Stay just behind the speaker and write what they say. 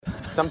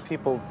some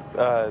people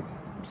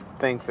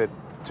think that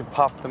to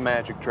puff the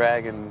magic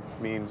dragon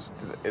means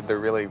they're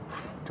really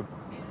to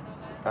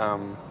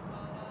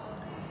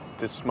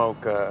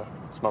smoke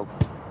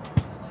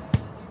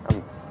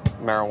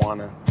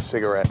marijuana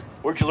cigarette.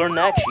 Where'd you learn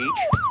that, Cheech?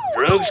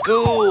 Drug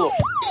school.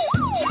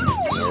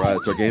 All right,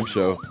 it's our game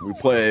show. We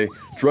play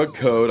Drug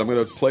Code. I'm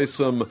going to play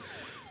some,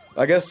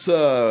 I guess,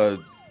 what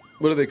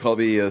do they call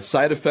the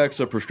side effects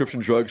of prescription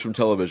drugs from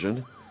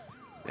television,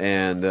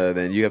 and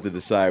then you have to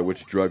decide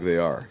which drug they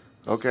are.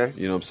 Okay.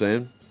 You know what I'm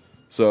saying?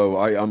 So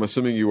I'm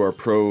assuming you are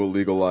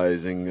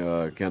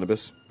pro-legalizing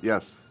cannabis?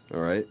 Yes.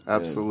 All right.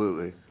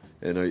 Absolutely.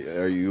 And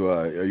are you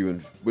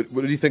in? What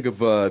do you think of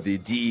the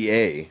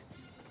DEA?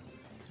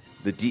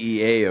 The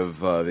DEA of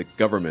the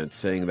government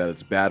saying that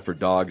it's bad for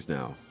dogs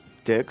now.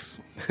 Dicks.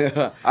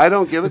 I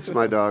don't give it to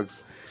my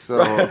dogs,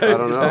 so I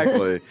don't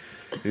know.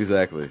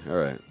 Exactly. All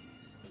right.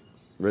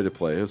 Ready to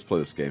play. Let's play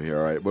this game here.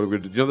 All right. What are we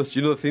gonna do? You know this?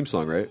 You know the theme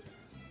song, right?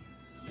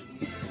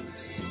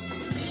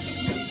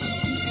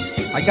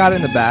 I got it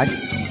in the back.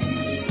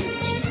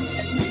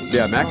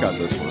 Yeah, Matt got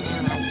this one.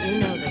 You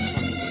know this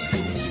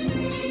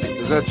one.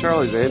 Is that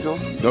Charlie's Angels?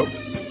 Nope.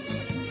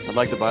 I'd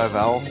like to buy a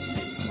vowel.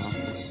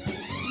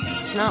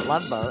 It's not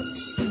Love Boat.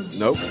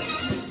 Nope.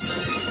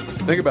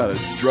 Think about it.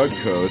 It's Drug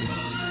Code.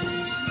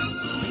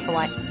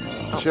 What?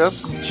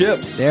 Chips?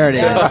 Chips. There it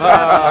is.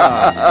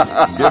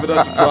 Give it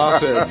up to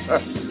profits.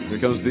 Here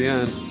comes the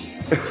end.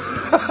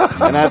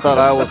 And I thought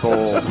I was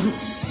old.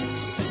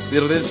 You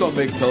know, they just don't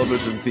make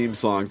television theme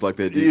songs like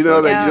they do. You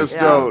know, they just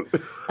don't.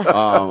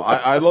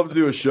 I'd love to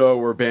do a show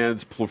where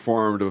bands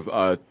performed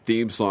a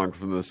theme song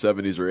from the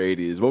 70s or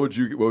 80s. What would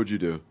you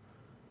do?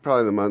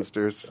 Probably the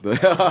Munsters,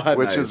 which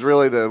Nice. is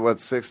really the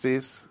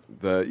 60s.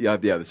 The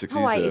 60s.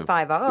 Hawaii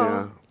 5-0.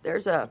 Yeah.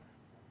 There's a...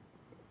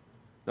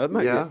 That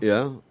might, yeah,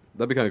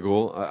 that'd be kind of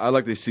cool. I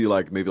like to see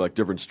maybe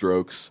different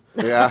strokes.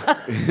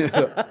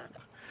 Yeah.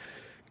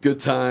 Good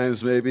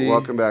times, maybe.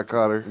 Welcome back,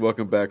 Cotter.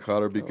 Welcome back,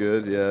 Cotter. Be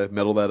good. Yeah,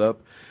 metal that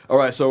up. All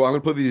right, so I'm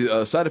going to put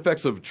the side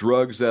effects of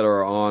drugs that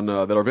are on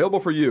that are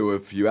available for you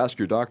if you ask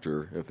your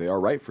doctor if they are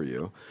right for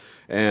you.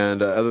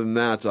 And other than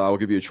that, I'll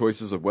give you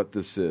choices of what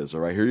this is.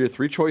 All right, here are your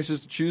three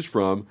choices to choose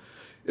from.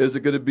 Is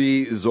it going to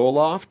be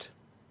Zoloft,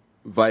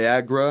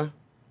 Viagra,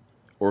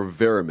 or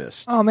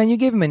Veramist? Oh, man, you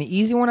gave him an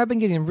easy one. I've been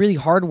getting really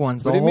hard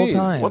ones the whole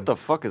time. What the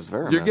fuck is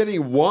Veramist? You're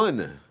getting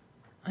one.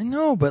 I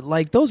know, but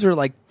those are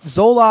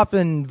Zoloft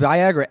and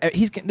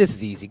Viagra. This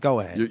is easy.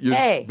 Go ahead.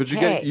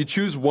 You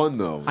choose one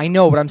though. I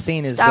know. What I'm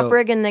saying is Stop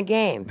rigging the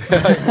game.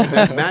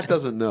 Matt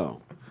doesn't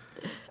know.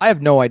 I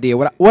have no idea.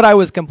 What I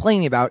was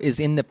complaining about is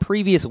in the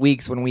previous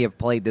weeks when we have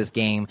played this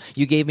game,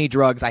 you gave me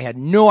drugs. I had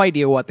no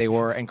idea what they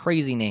were and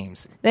crazy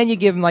names. Then you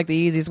give them the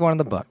easiest one in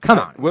the book. Come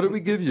on. What did we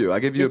give you? I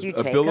gave you Did you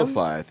take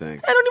Abilify, I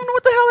think. I don't even know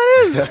what the hell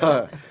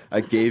that is. I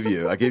gave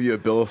you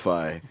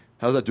Abilify.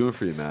 How's that doing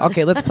for you, Matt?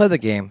 Okay, let's play the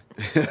game.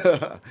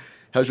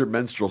 How's your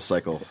menstrual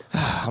cycle?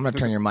 I'm going to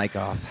turn your mic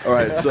off. All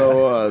right,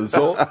 so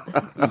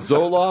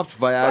Zoloft,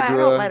 Viagra. I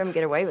don't let him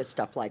get away with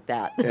stuff like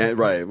that.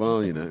 Right,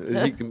 well,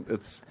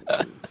 it's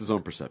his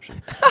own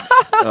perception.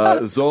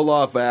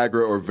 Zoloft,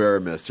 Viagra, or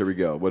Veramist. Here we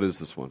go. What is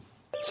this one?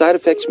 Side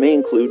effects may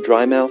include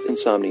dry mouth,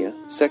 insomnia,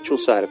 sexual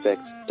side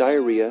effects,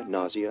 diarrhea,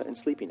 nausea, and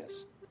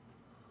sleepiness.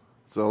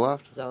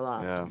 Zoloft?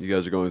 Zoloft. Yeah. You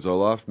guys are going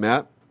Zoloft.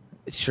 Matt?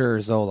 Sure,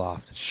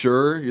 Zoloft.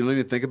 Sure? You don't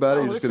even think about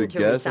it? You're just going to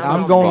guess?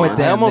 I'm going with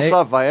them. I almost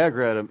saw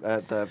Viagra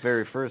at that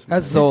very first.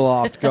 That's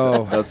Zoloft.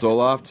 Go. That's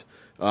Zoloft?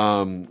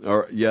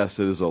 Yes,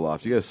 it is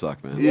Zoloft. You guys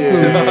suck, man.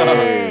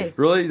 Yay.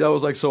 Really? That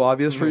was so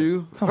obvious for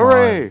you?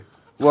 Hooray!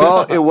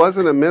 Well, it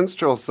wasn't a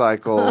menstrual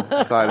cycle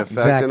side effect,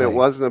 Exactly. and it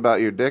wasn't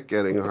about your dick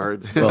getting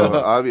hard, so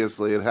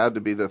obviously it had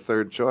to be the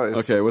third choice.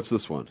 Okay, what's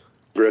this one?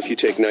 If you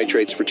take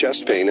nitrates for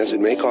chest pain, as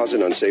it may cause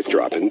an unsafe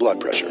drop in blood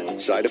pressure.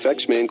 Side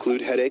effects may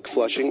include headache,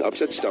 flushing,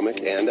 upset stomach,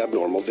 and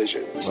abnormal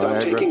vision. Stop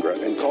Viagra. taking Gra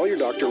and call your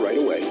doctor right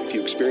away if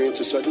you experience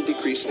a sudden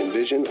decrease in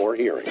vision or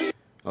hearing.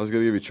 I was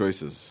going to give you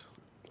choices.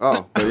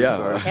 Oh, But yeah.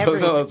 sorry.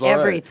 Everything. That's all right.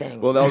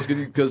 Everything. Well, that was good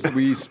because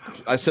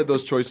I said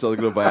those choices. I was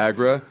going to go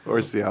Viagra, Or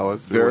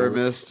Cialis.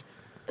 Veramist,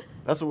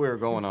 That's what we were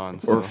going on.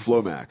 So. or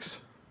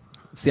Flomax.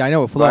 See, I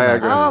know what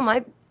Flomax Viagra. is. Oh,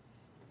 my...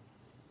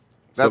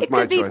 That's It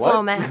my could be choice.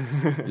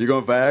 Flomax. You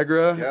going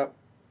Viagra, Yep.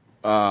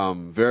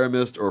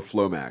 Veramist, or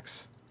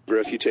Flomax?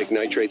 If you take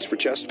nitrates for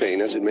chest pain,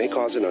 as it may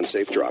cause an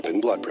unsafe drop in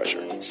blood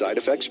pressure. Side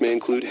effects may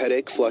include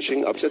headache,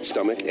 flushing, upset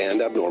stomach,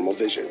 and abnormal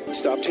vision.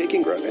 Stop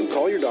taking Gra and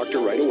call your doctor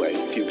right away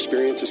if you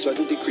experience a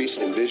sudden decrease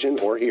in vision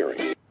or hearing.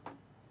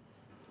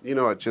 You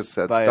know, it just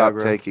said Viagra.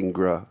 stop taking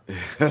Gra.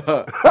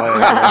 Yeah.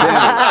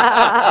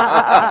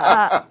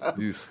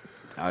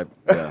 I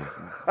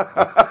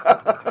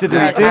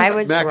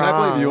was Matt, can I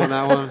wrong. blame you on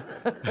that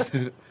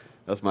one?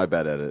 That's my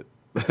bad edit.